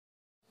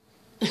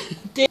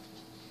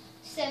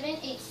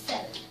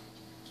787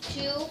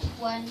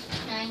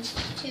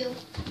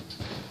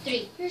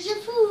 21923. Here's your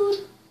food.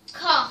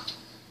 Call.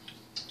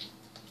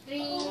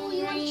 Ring, Oh,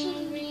 you want ring,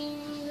 some?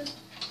 ring.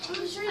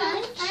 Where's your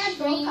lunch? I had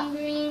Ring, boca.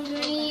 ring,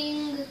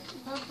 ring.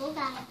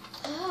 Boca.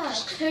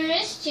 Ah,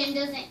 Christian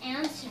doesn't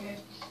answer.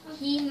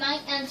 He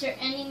might answer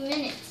any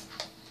minute.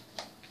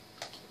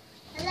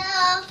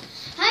 Hello.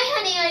 Hi,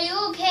 honey. Are you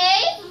okay?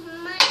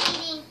 I'm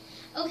eating.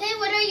 Okay,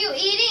 what are you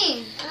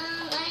eating?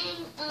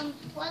 I'm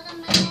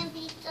watermelon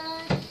pizza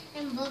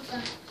and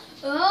boca.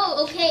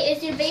 Oh, okay.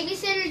 Is your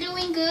babysitter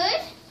doing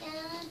good?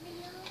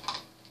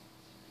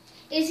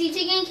 Is he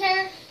taking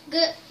care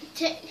good?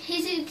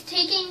 Is he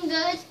taking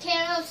good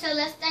care of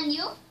Celeste and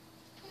you?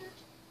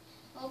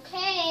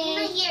 Okay. He's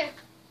not here.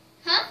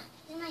 Huh?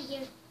 He's not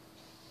here.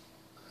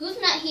 Who's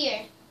not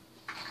here?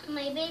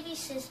 My baby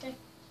sister.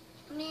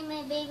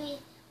 My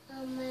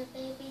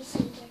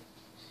babysitter.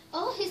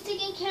 Oh, he's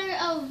taking care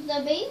of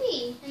the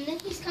baby, and then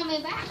he's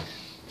coming back.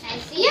 I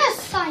see.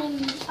 Yes, I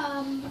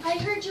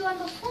heard you on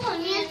the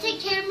phone. You take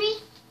care of me?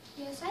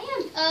 Yes, I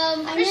am.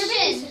 I'm your Christian.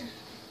 babysitter.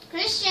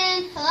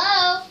 Christian,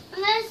 hello.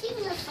 I'm not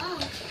seeing the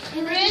phone.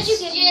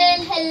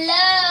 Christian,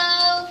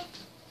 hello.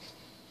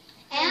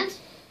 And?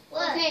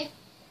 What? Okay.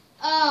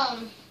 I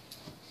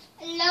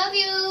love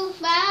you.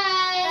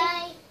 Bye.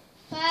 Bye.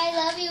 Bye,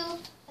 love you.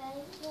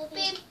 Bye.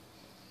 Beep.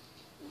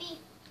 Beep.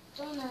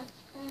 Donut.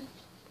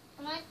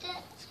 Like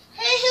that.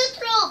 Hey, who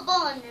threw a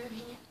ball in their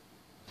hand?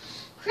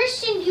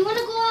 Christian, do you want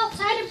to go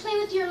outside and play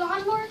with your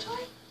lawnmower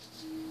toy?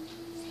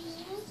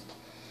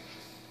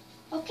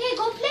 Okay,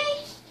 go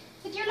play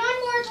with your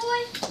lawnmower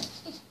toy.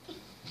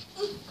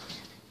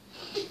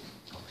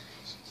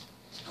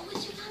 Go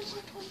with your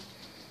lawnmower toy.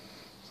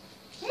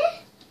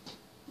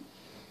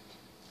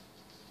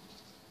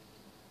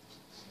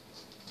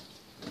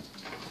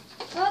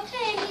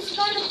 Okay, he's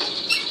going to...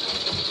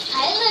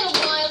 Hi, little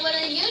boy. What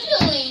are you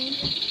doing?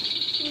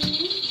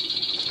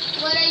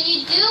 What are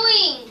you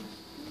doing?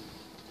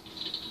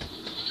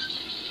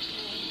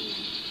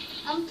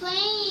 I'm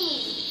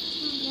playing.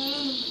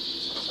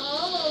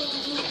 Oh,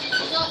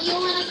 don't you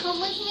want to come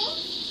with me?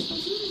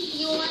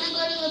 You want to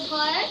go to the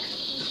park?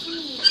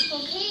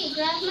 Okay,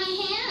 grab my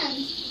hand.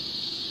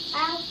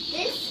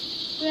 This?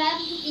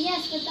 Grab,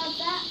 yes, without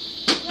that.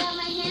 Grab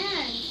my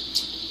hand.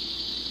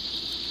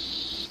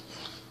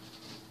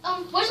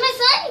 Where's my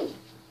son?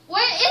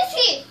 Where is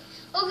he?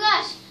 Oh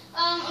gosh,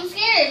 I'm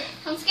scared.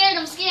 I'm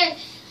scared.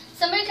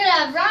 Somebody could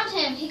have robbed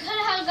him. He could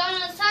have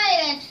gone outside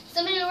and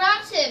somebody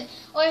robbed him.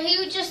 Or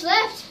he just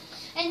left.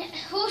 And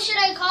who should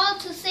I call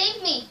to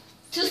save me?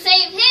 To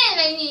save him,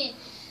 I mean.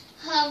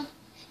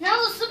 Now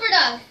the super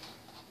dog.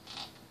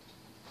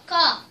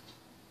 Call.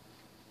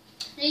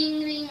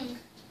 Ring, ring.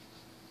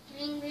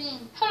 Ring, ring.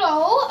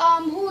 Hello,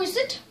 who is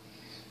it?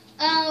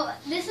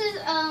 This is,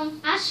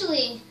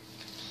 Ashley.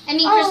 I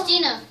mean, Oh.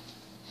 Christina.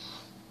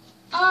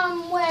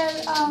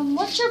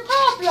 What's your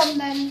problem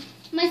then?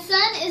 My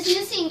son is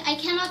missing. I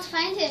cannot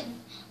find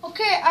him.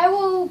 Okay, I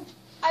will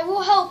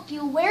help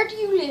you. Where do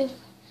you live?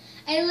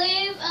 I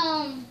live,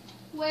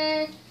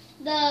 where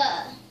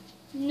the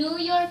New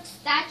York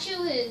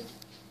statue is.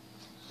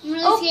 I'm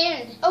really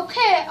scared.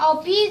 Okay,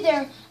 I'll be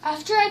there.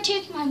 After I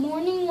take my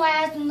morning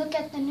bath and look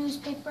at the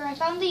newspaper, I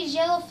found these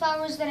yellow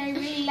flowers that I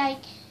really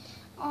like.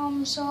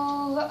 Bye.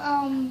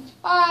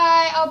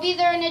 I'll be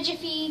there in a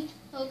jiffy.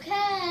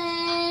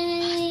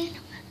 Okay.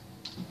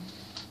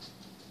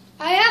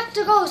 I have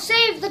to go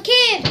save the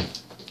kid.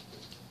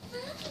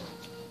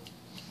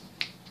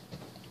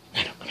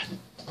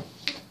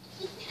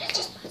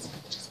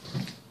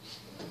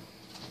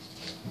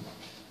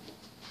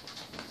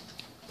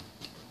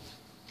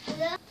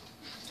 Hello?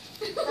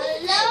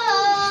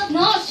 Hello?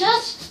 No,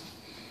 just.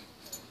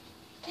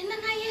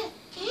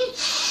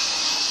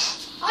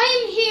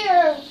 I'm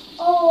here.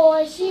 Oh,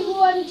 I see who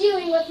I'm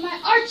dealing with. My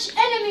arch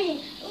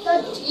enemy,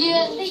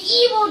 the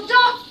evil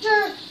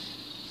Dr.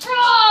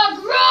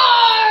 Frog.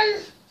 Roar!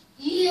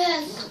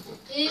 Yes,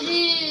 it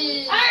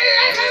is.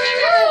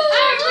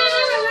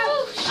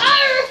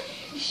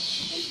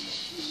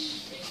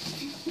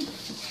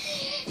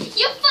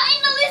 You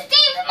finally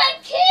saved my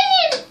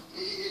kid!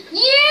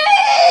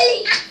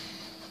 Yay!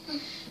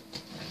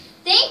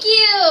 Thank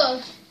you,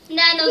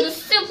 Nano the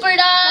super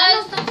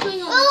dog.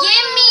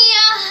 Give me a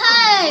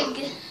hug.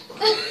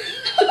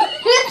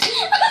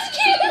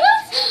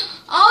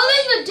 All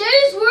in the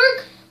day's work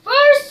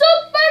for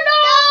Super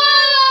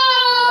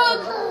Dog.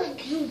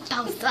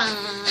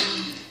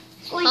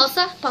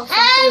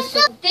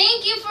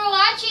 Thank you for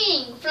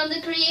watching. From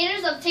the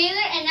creators of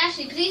Taylor and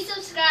Ashley, please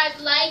subscribe,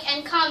 like,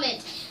 and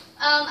comment.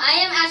 I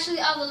am Ashley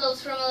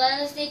Avalos from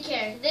Elena's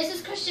Daycare. This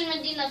is Christian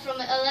Medina from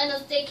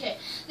Elena's Daycare.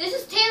 This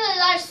is Taylor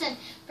Larson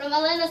from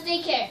Elena's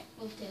Daycare.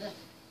 Move, Taylor.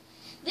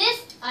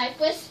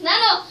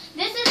 Nano.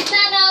 This is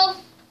Nano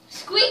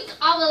Squeak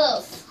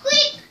Avalos.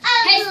 Squeak!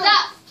 Hey,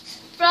 stop!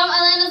 From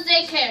Elena's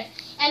Daycare.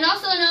 And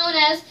also known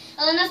as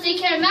Elena's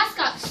Daycare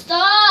mascot.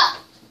 Stop! Oh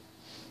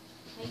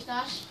my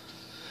gosh.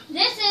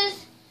 This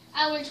is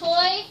our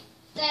toy,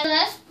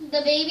 Celeste,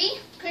 the baby,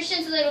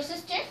 Christian's little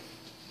sister.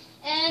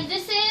 And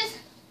this is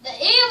the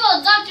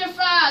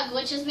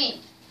which is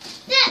me.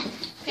 Yeah.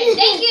 Okay,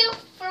 thank you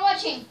for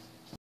watching.